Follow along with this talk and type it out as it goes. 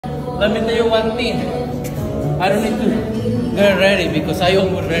let me tell you one thing. I don't need to get ready because I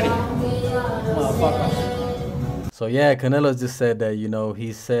almost ready. Motherfucker. So yeah, Canelo just said that, you know,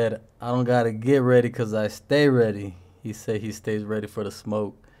 he said, I don't gotta get ready because I stay ready. He said he stays ready for the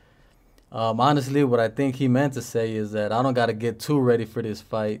smoke. Honestly, what I think he meant to say is that I don't gotta get too ready for this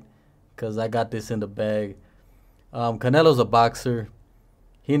fight because I got this in the bag. Canelo's a boxer.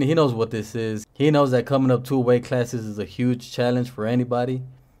 He knows what this is. He knows that coming up 2 weight classes is a huge challenge for anybody,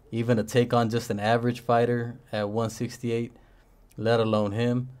 even to take on just an average fighter at 168, let alone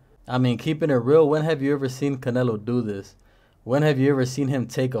him. I mean, keeping it real, when have you ever seen Canelo do this? When have you ever seen him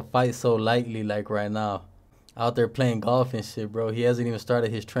take a fight so lightly like right now? Out there playing golf and shit, bro. He hasn't even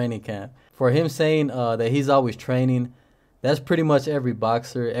started his training camp. For him saying that he's always training, that's pretty much every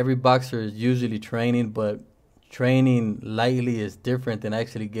boxer. Every boxer is usually training, but training lightly is different than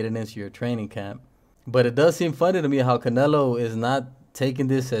actually getting into your training camp. But it does seem funny to me how Canelo is not taking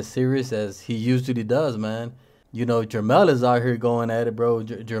this as serious as he usually does, man. You know, Jermell is out here going at it, bro.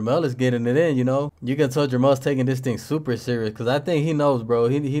 Jermell is getting it in, you know. You can tell Jermell's taking this thing super serious because I think he knows, bro.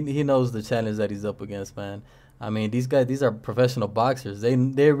 He knows the challenge that he's up against, man. I mean, these guys, these are professional boxers.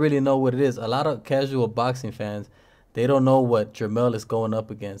 They really know what it is. A lot of casual boxing fans, they don't know what Jermell is going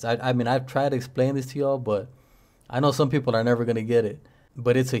up against. I mean, I've tried to explain this to y'all, but I know some people are never going to get it.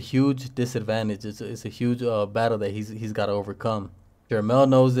 But it's a huge disadvantage. It's a huge battle that he's got to overcome. Jermell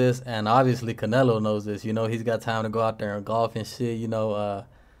knows this, and obviously Canelo knows this. You know, he's got time to go out there and golf and shit. You know,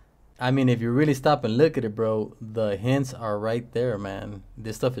 I mean, if you really stop and look at it, bro, the hints are right there, man.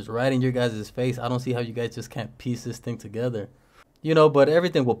 This stuff is right in your guys' face. I don't see how you guys just can't piece this thing together. You know, but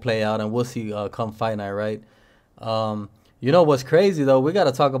everything will play out, and we'll see come fight night, right? You know what's crazy, though? We got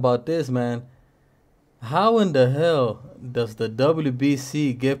to talk about this, man. How in the hell does the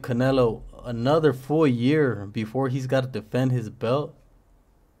WBC give Canelo another full year before he's got to defend his belt?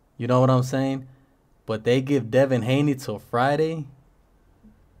 You know what I'm saying? But they give Devin Haney till Friday.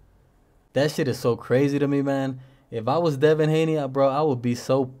 That shit is so crazy to me, man. If I was Devin Haney, bro, I would be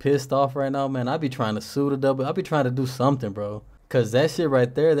so pissed off right now, man. I'd be trying to sue the W. I'd be trying to do something, bro. Because that shit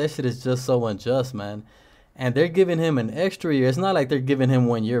right there, that shit is just so unjust, man. And they're giving him an extra year. It's not like they're giving him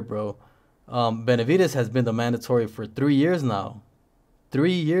 1 year, bro. Benavidez has been the mandatory for 3 years now.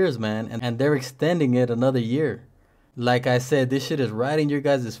 3 years, man. And they're extending it another year. Like I said, this shit is right in your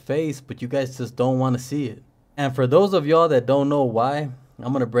guys' face, but you guys just don't want to see it. And for those of y'all that don't know why,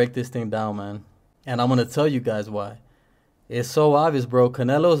 I'm going to break this thing down, man. And I'm going to tell you guys why. It's so obvious, bro.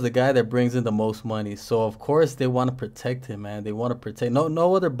 Canelo is the guy that brings in the most money. So, of course, they want to protect him, man. They want to protect...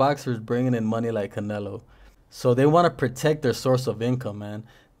 No other boxer is bringing in money like Canelo. So they want to protect their source of income, man.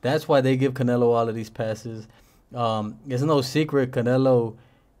 That's why they give Canelo all of these passes. It's no secret, Canelo,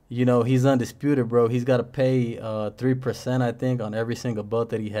 you know, he's undisputed, bro. He's got to pay 3%, I think, on every single belt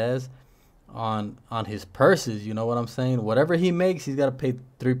that he has on his purses. You know what I'm saying? Whatever he makes, he's got to pay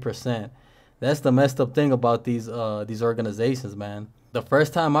 3%. That's the messed up thing about these organizations, man. The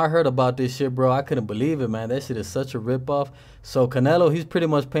first time I heard about this shit, bro, I couldn't believe it, man. That shit is such a ripoff. So Canelo, he's pretty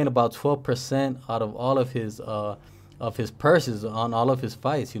much paying about 12% out of all of his purses on all of his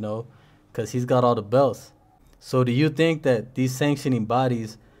fights, you know, because he's got all the belts. So do you think that these sanctioning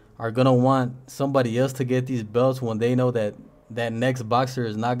bodies are going to want somebody else to get these belts when they know that that next boxer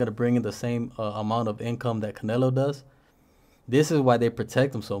is not going to bring in the same amount of income that Canelo does? This is why they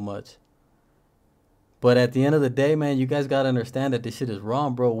protect him so much. But at the end of the day, man, you guys got to understand that this shit is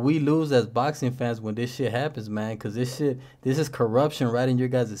wrong, bro. We lose as boxing fans when this shit happens, man, because this is corruption right in your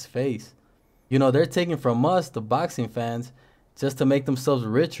guys' face. You know, they're taking from us, the boxing fans, just to make themselves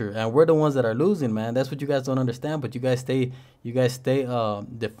richer, and we're the ones that are losing, man. That's what you guys don't understand, but you guys stay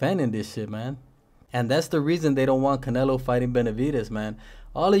defending this shit, man. And that's the reason they don't want Canelo fighting Benavidez, man.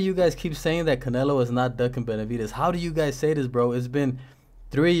 All of you guys keep saying that Canelo is not ducking Benavidez. How do you guys say this, bro? It's been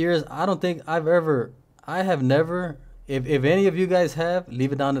 3 years. I don't think I have never, if any of you guys have,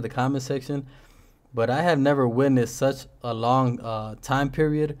 leave it down in the comment section, but I have never witnessed such a long time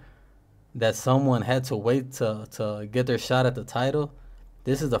period that someone had to wait to get their shot at the title.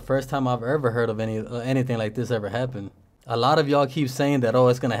 This is the first time I've ever heard of anything like this ever happen. A lot of y'all keep saying that, oh,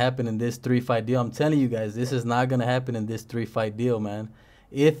 it's going to happen in this 3-fight deal. I'm telling you guys, this is not going to happen in this 3-fight deal, man.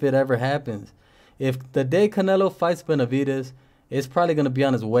 If it ever happens. If the day Canelo fights Benavidez, it's probably going to be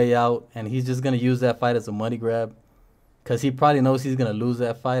on his way out, and he's just going to use that fight as a money grab. Because he probably knows he's going to lose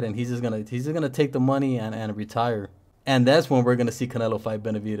that fight, and he's just going to take the money and retire. And that's when we're going to see Canelo fight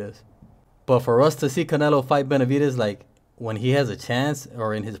Benavidez. But for us to see Canelo fight Benavidez, like, when he has a chance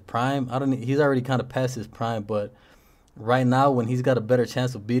or in his prime, he's already kind of past his prime, but right now when he's got a better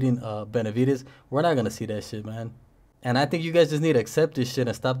chance of beating Benavidez, we're not going to see that shit, man. And I think you guys just need to accept this shit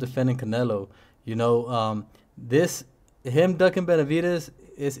and stop defending Canelo. You know, this him ducking Benavidez,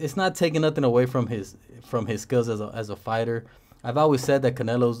 it's not taking nothing away from his skills as a fighter. I've always said that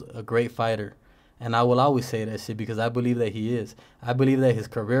Canelo's a great fighter, and I will always say that shit because I believe that he is. I believe that his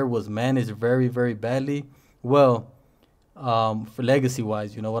career was managed very, very badly. Well, for legacy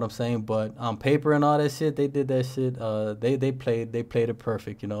wise, you know what I'm saying. But on paper and all that shit, they did that shit. They played it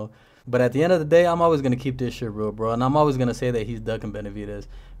perfect, you know. But at the end of the day, I'm always gonna keep this shit real, bro, and I'm always gonna say that he's ducking Benavidez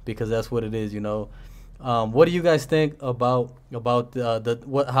because that's what it is, you know. What do you guys think about how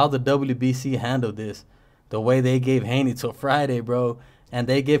the WBC handled this? The way they gave Haney till Friday, bro, and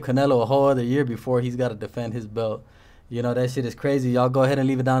they gave Canelo a whole other year before he's got to defend his belt. You know, that shit is crazy. Y'all go ahead and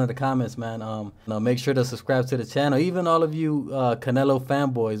leave it down in the comments, man. Make sure to subscribe to the channel. Even all of you Canelo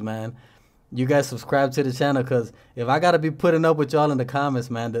fanboys, man, you guys subscribe to the channel, because if I got to be putting up with y'all in the comments,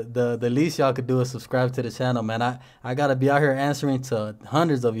 man, the least y'all could do is subscribe to the channel, man. I got to be out here answering to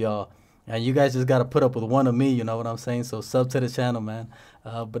hundreds of y'all. And you guys just got to put up with one of me, you know what I'm saying? So sub to the channel, man.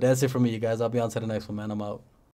 But that's it for me, you guys. I'll be on to the next one, man. I'm out.